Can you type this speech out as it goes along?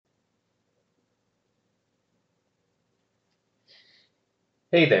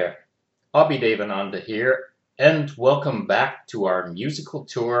Hey there, Abhi Devananda here, and welcome back to our musical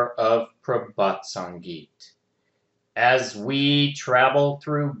tour of Prabhat Sangeet. As we travel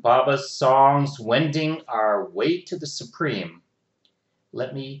through Baba's songs, wending our way to the Supreme,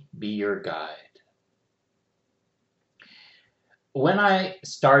 let me be your guide. When I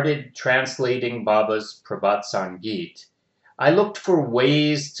started translating Baba's Prabhat Sangeet, I looked for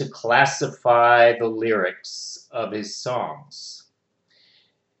ways to classify the lyrics of his songs.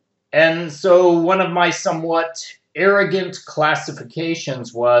 And so one of my somewhat arrogant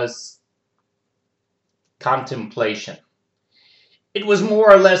classifications was contemplation. It was more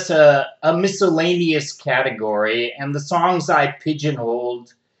or less a miscellaneous category, and the songs I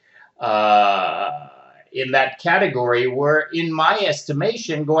pigeonholed in that category were, in my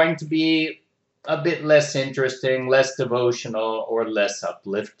estimation, going to be a bit less interesting, less devotional, or less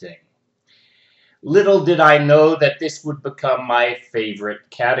uplifting. Little did I know that this would become my favorite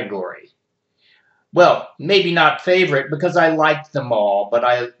category. Well, maybe not favorite because I liked them all, but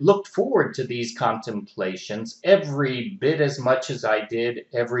I looked forward to these contemplations every bit as much as I did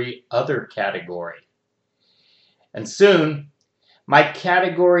every other category. And soon, my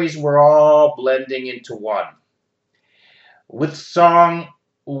categories were all blending into one. With song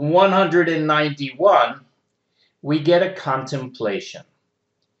 191, we get a contemplation.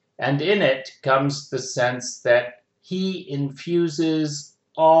 And in it comes the sense that he infuses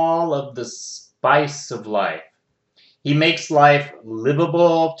all of the spice of life. He makes life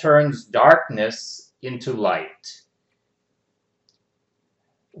livable, turns darkness into light.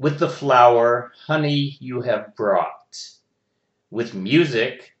 With the flower, honey you have brought. With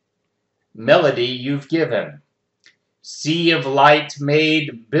music, melody you've given. Sea of light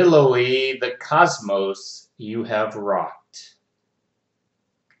made billowy, the cosmos you have wrought.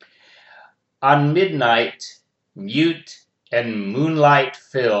 On midnight, mute and moonlight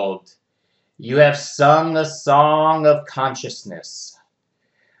filled, you have sung a song of consciousness.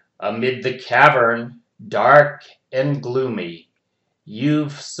 Amid the cavern, dark and gloomy,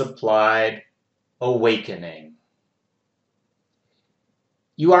 you've supplied awakening.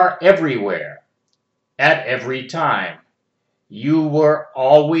 You are everywhere, at every time. You were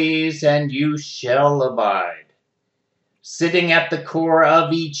always and you shall abide. Sitting at the core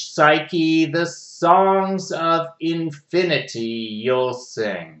of each psyche, the songs of infinity you'll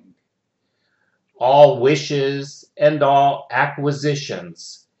sing. All wishes and all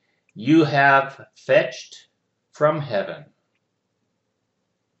acquisitions you have fetched from heaven.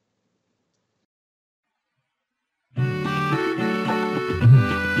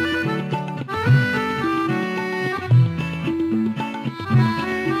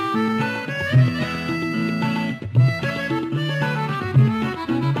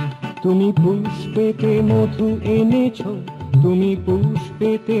 তুমি পুষ্পেতে মধু এনেছো, তুমি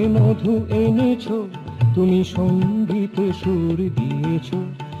পুষ্পেতে মধু এনেছো, তুমি সঙ্গীতে সুর দিয়েছো,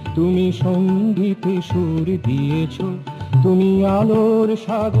 তুমি সঙ্গীতে সুর দিয়েছো, তুমি আলোর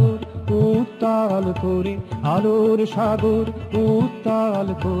সাগর উত্তাল করে, আলোর সাগর উত্তাল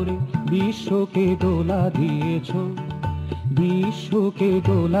করে বিশ্বকে দোলা দিয়েছো, বিশ্বকে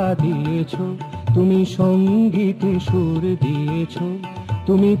দোলা দিয়েছো, তুমি সঙ্গীতে সুর দিয়েছো,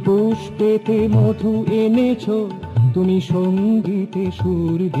 তুমি পুষ্পেতে মধু এনেছো, তুমি সঙ্গীতে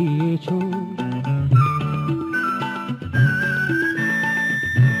সুর দিয়েছো।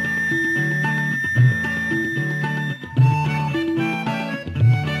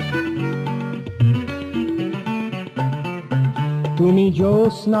 তুমি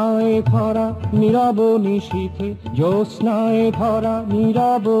জ্যোৎস্নায় ভরা নীরব নিশীথে, জ্যোৎস্নায় ভরা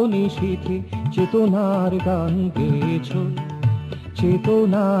নীরব নিশীথে চেতনার গান গেয়েছো,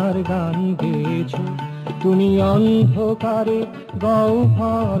 চেতনার গান গেয়েছো, তুমি অন্ধকারের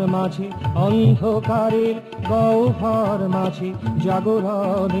গহ্বর মাঝে, অন্ধকারের গহ্বর মাঝে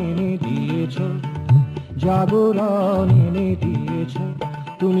জাগরণ এনে দিয়েছো, জাগরণ এনে দিয়েছো,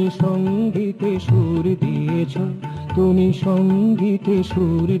 তুমি সঙ্গীতে সুর দিয়েছো, তুমি সঙ্গীতে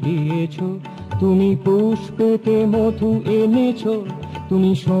সুর দিয়েছো, তুমি পুষ্পেতে মধু এনেছো,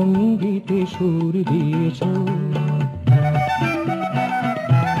 তুমি সঙ্গীতে সুর দিয়েছো।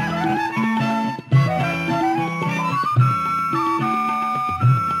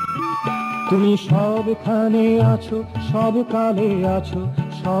 তুমি সবখানে আছো, সব কালে আছো,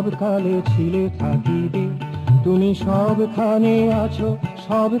 সব কালে ছিলে থাকিবে, তুমি সবখানে আছো,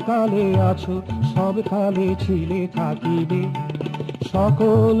 সব কালে আছো, সব কালে ছিলে থাকিবে,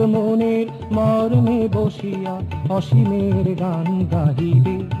 সকল মনের মর্মে বসিয়া অসীমের গান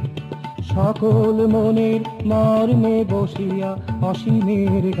গাহিবে, সকল মনের মর্মে বসিয়া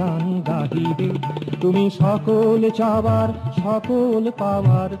অসীমের গান গাহিবে। তুমি সকল চাবার সকল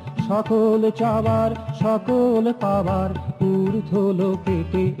পাওয়ার, সকল চাবার সকল পাওয়ার ঊর্ধ্ব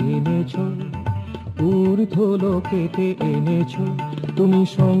লোকেতে এনেছো, ঊর্ধ্ব লোকেতে এনেছো। তুমি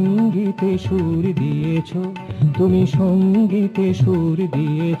সঙ্গীতে সুর দিয়েছো, তুমি সঙ্গীতে সুর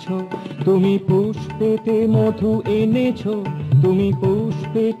দিয়েছো। তুমি পুষ্পেতে মধু এনেছো, তুমি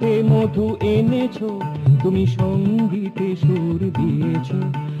পুষ্পেতে মধু এনেছো। তুমি সঙ্গীতে সুর দিয়েছো,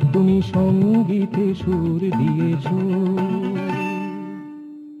 তুমি সঙ্গীতে সুর দিয়েছো।